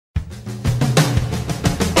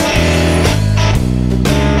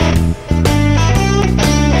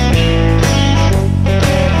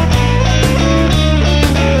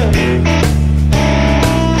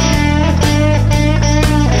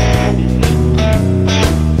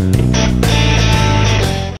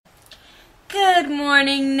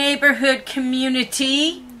neighborhood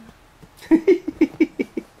community.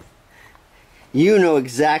 You know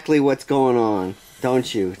exactly what's going on,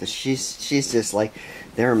 don't you? She's just like,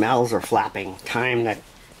 their mouths are flapping. Time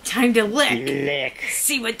to lick. Lick.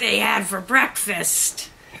 See what they had for breakfast.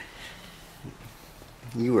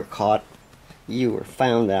 You were caught. You were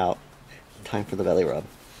found out. Time for the belly rub.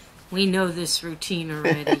 We know this routine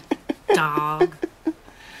already, dog.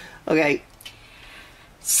 Okay.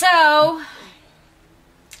 So,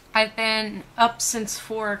 I've been up since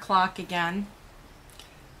 4 o'clock again.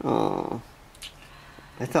 Oh,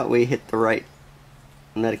 I thought we hit the right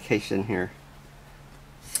medication here.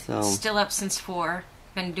 So Still up since 4.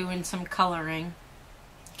 Been doing some coloring.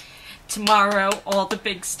 Tomorrow, all the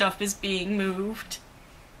big stuff is being moved.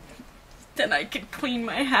 Then I can clean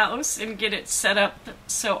my house and get it set up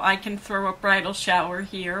so I can throw a bridal shower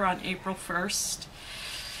here on April 1st.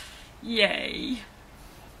 Yay.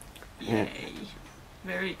 Yay.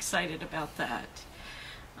 Very excited about that.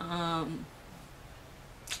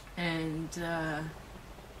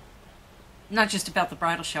 Not just about the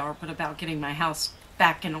bridal shower, but about getting my house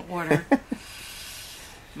back in order.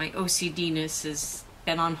 My OCD-ness has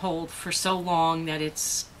been on hold for so long that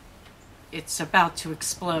it's about to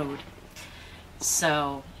explode.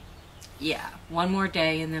 So, yeah, one more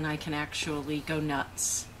day and then I can actually go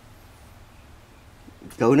nuts.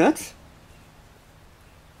 Go nuts?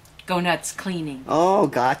 Go nuts cleaning. Oh,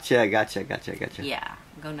 gotcha. Yeah,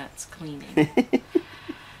 go nuts cleaning.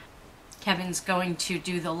 Kevin's going to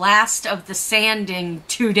do the last of the sanding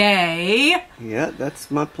today. Yeah, that's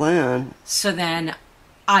my plan. So then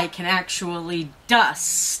I can actually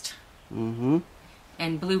dust. Mm-hmm.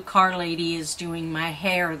 And Blue Car Lady is doing my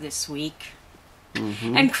hair this week.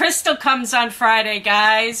 Mm-hmm. And Crystal comes on Friday,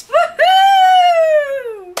 guys.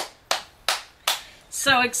 Woohoo!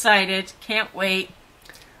 So excited. Can't wait.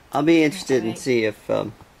 I'll be interested and see if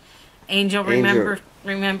Angel remembers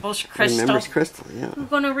Crystal. Remembers Crystal, yeah. I'm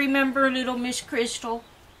gonna remember little Miss Crystal.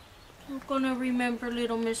 I'm gonna remember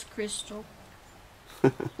little Miss Crystal.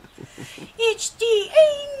 It's the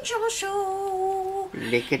Angel Show.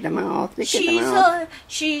 Lick at the mouth, lick at the mouth.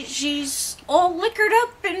 She's all liquored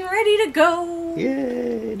up and ready to go.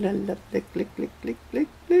 Yay! La, la, lick, lick, lick, lick, lick,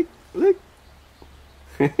 lick, lick.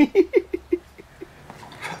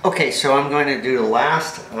 Okay, so I'm going to do the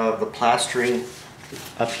last of the plastering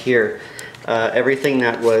up here. Everything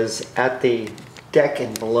that was at the deck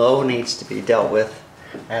and below needs to be dealt with.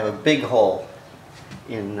 I have a big hole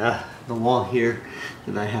in the wall here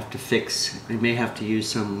that I have to fix. I may have to use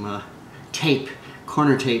some tape,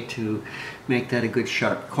 corner tape, to make that a good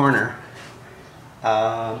sharp corner.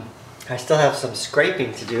 I still have some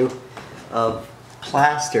scraping to do of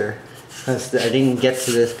plaster. I didn't get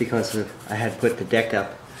to this because I had put the deck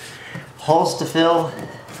up. Holes to fill,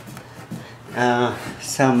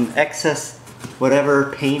 some excess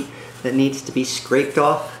whatever paint that needs to be scraped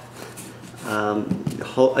off.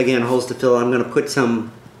 Again, holes to fill. I'm going to put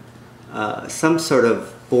some sort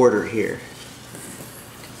of border here,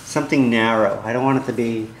 something narrow. I don't want it to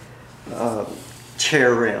be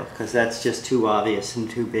chair rail because that's just too obvious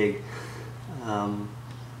and too big. And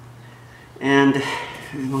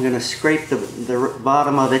I'm going to scrape the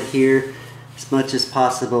bottom of it here as much as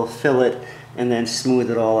possible, fill it, and then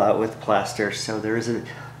smooth it all out with plaster. So there is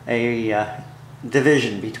a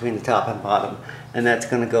division between the top and bottom, and that's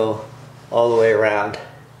going to go all the way around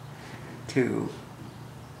to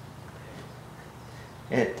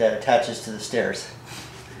it attaches to the stairs.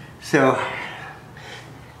 So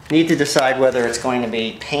need to decide whether it's going to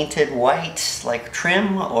be painted white like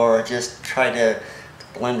trim or just try to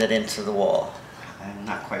blend it into the wall. I'm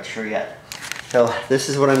not quite sure yet. So this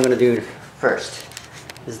is what I'm going to do first.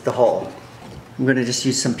 This is the hole. I'm going to just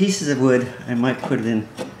use some pieces of wood. I might put it in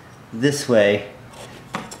this way.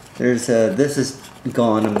 This is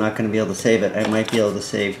gone. I'm not going to be able to save it. I might be able to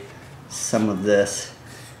save some of this.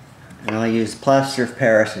 And I'll use plaster of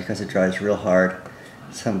Paris because it dries real hard.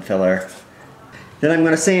 Some filler. Then I'm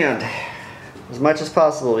going to sand as much as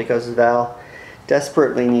possible because Val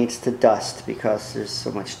desperately needs to dust because there's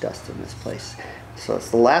so much dust in this place. So it's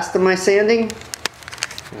the last of my sanding,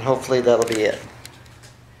 and hopefully that'll be it.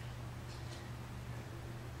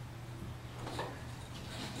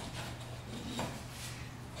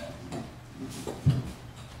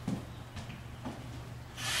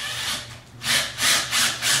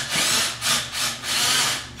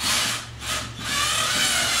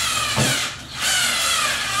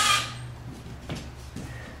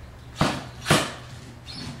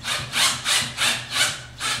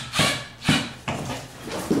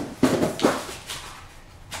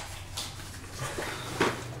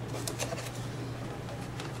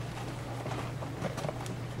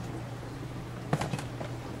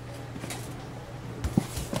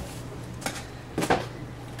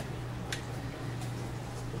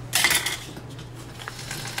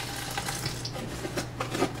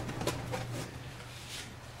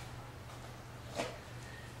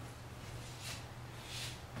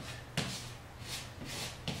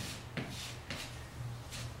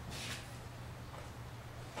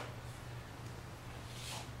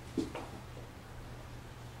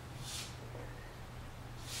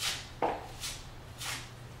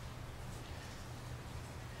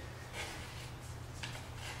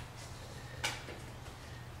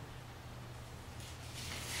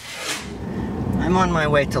 I'm on my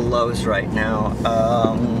way to Lowe's right now.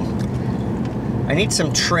 I need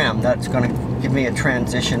some trim that's going to give me a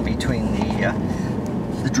transition between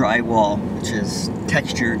the drywall, which is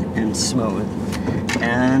textured and smooth.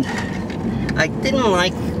 And I didn't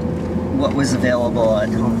like what was available at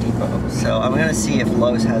Home Depot, so I'm going to see if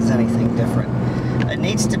Lowe's has anything different. It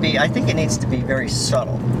needs to be, I think it needs to be very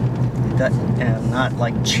subtle, and not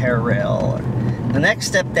like chair rail. The next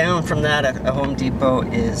step down from that at Home Depot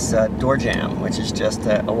is door jamb, which is just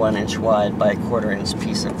a 1-inch wide by a 1/4 inch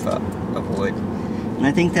piece of wood. And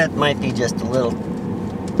I think that might be just a little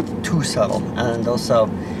too subtle. And also,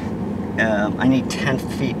 I need 10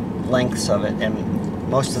 feet lengths of it, and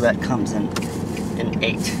most of that comes in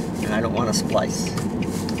 8. And I don't want to splice.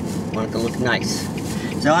 I want it to look nice.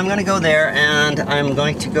 So I'm going to go there, and I'm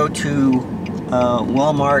going to go to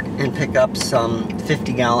Walmart and pick up some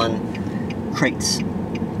 50-gallon crates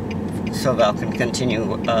so Val can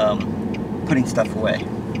continue putting stuff away.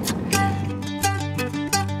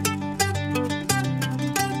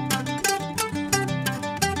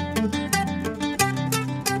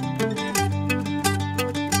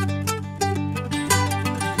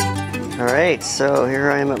 Alright, so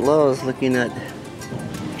here I am at Lowe's looking at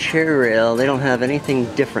chair rail. They don't have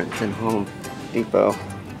anything different than Home Depot.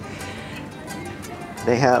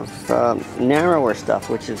 They have narrower stuff,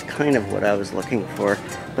 which is kind of what I was looking for,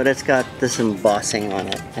 but it's got this embossing on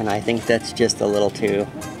it, and I think that's just a little too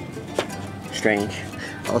strange.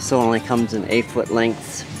 Also only comes in 8-foot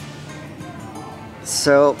lengths.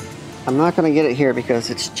 So I'm not going to get it here because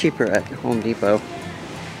it's cheaper at Home Depot,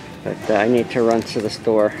 but I need to run to the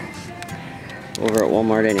store over at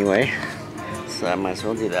Walmart anyway, so I might as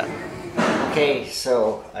well do that. Okay,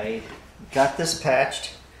 so I got this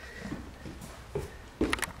patched.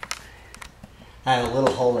 I have a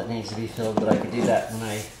little hole that needs to be filled, but I can do that when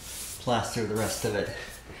I plaster the rest of it.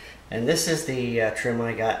 And this is the trim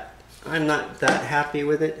I got. I'm not that happy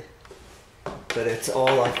with it, but it's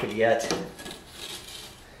all I could get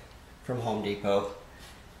from Home Depot.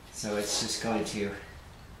 So it's just going to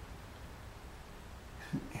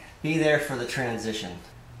be there for the transition.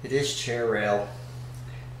 It is chair rail,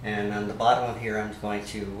 and on the bottom of here I'm going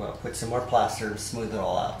to put some more plaster and smooth it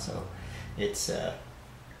all out, so it's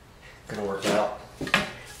gonna work out.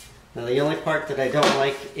 Now the only part that I don't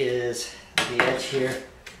like is the edge here.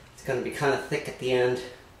 It's gonna be kind of thick at the end.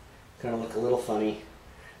 It's gonna look a little funny.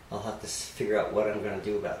 I'll have to figure out what I'm gonna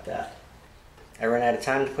do about that. I ran out of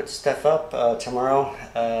time to put stuff up. Tomorrow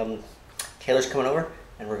Taylor's coming over,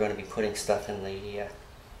 and we're going to be putting stuff in the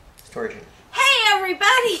storage unit. Hey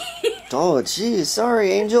everybody! Oh geez,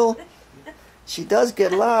 sorry Angel. She does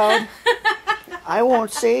get loud. I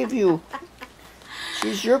won't save you.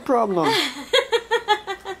 She's your problem.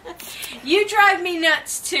 You drive me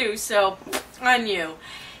nuts too, so on you.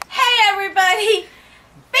 Hey everybody!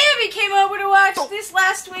 Baby came over to watch this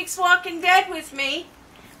last week's Walking Dead with me.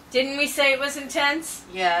 Didn't we say it was intense?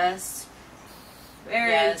 Yes.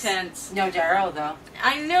 Very intense. No Daryl though.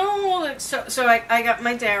 I know. So I got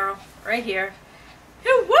my Daryl right here.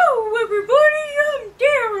 Hello everybody, I'm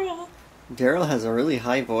Daryl. Daryl has a really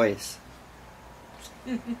high voice.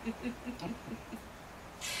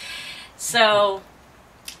 So,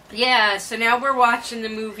 yeah, so now we're watching the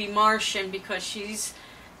movie Martian because she's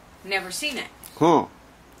never seen it. Huh.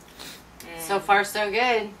 And So far so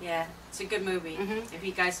good. yeah, it's a good movie. Mhm. If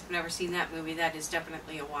you guys have never seen that movie, that is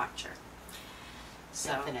definitely a watcher. So,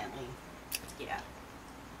 Definitely. yeah.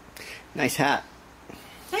 Nice hat.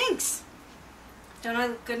 Thanks. Don't I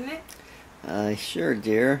look good in it? Sure,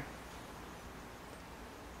 dear.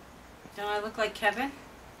 Don't I look like Kevin?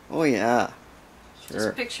 Oh yeah. Sure.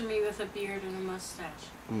 Just picture me with a beard and a mustache.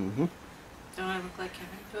 Mm-hmm. Don't I look like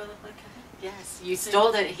Kevin? Do I look like Kevin? Yes. You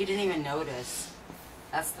stole it. He didn't even notice.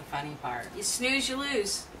 That's the funny part. You snooze, you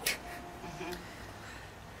lose.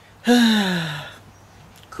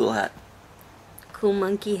 Cool hat. Cool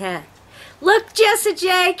monkey hat. Look, Jessa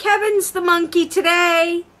J, Kevin's the monkey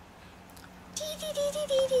today.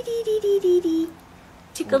 Dee-dee-dee-dee-dee-dee-dee-dee-dee.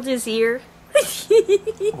 Tickled his ear.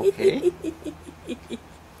 Okay.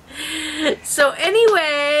 So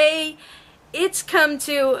anyway, it's come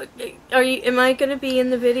to. Am I going to be in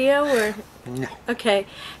the video or? No. Okay.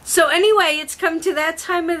 So anyway, it's come to that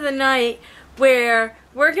time of the night where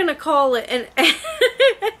we're going to call it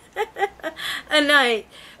a night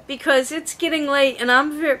because it's getting late and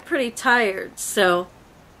I'm pretty tired. So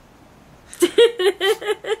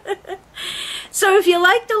So if you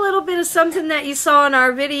liked a little bit of something that you saw in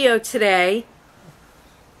our video today,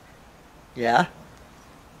 Yeah?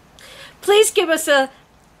 please give us a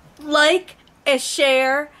like, a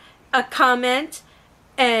share, a comment,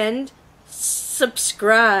 and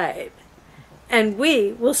subscribe. And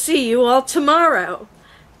we will see you all tomorrow.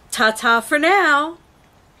 Ta-ta for now.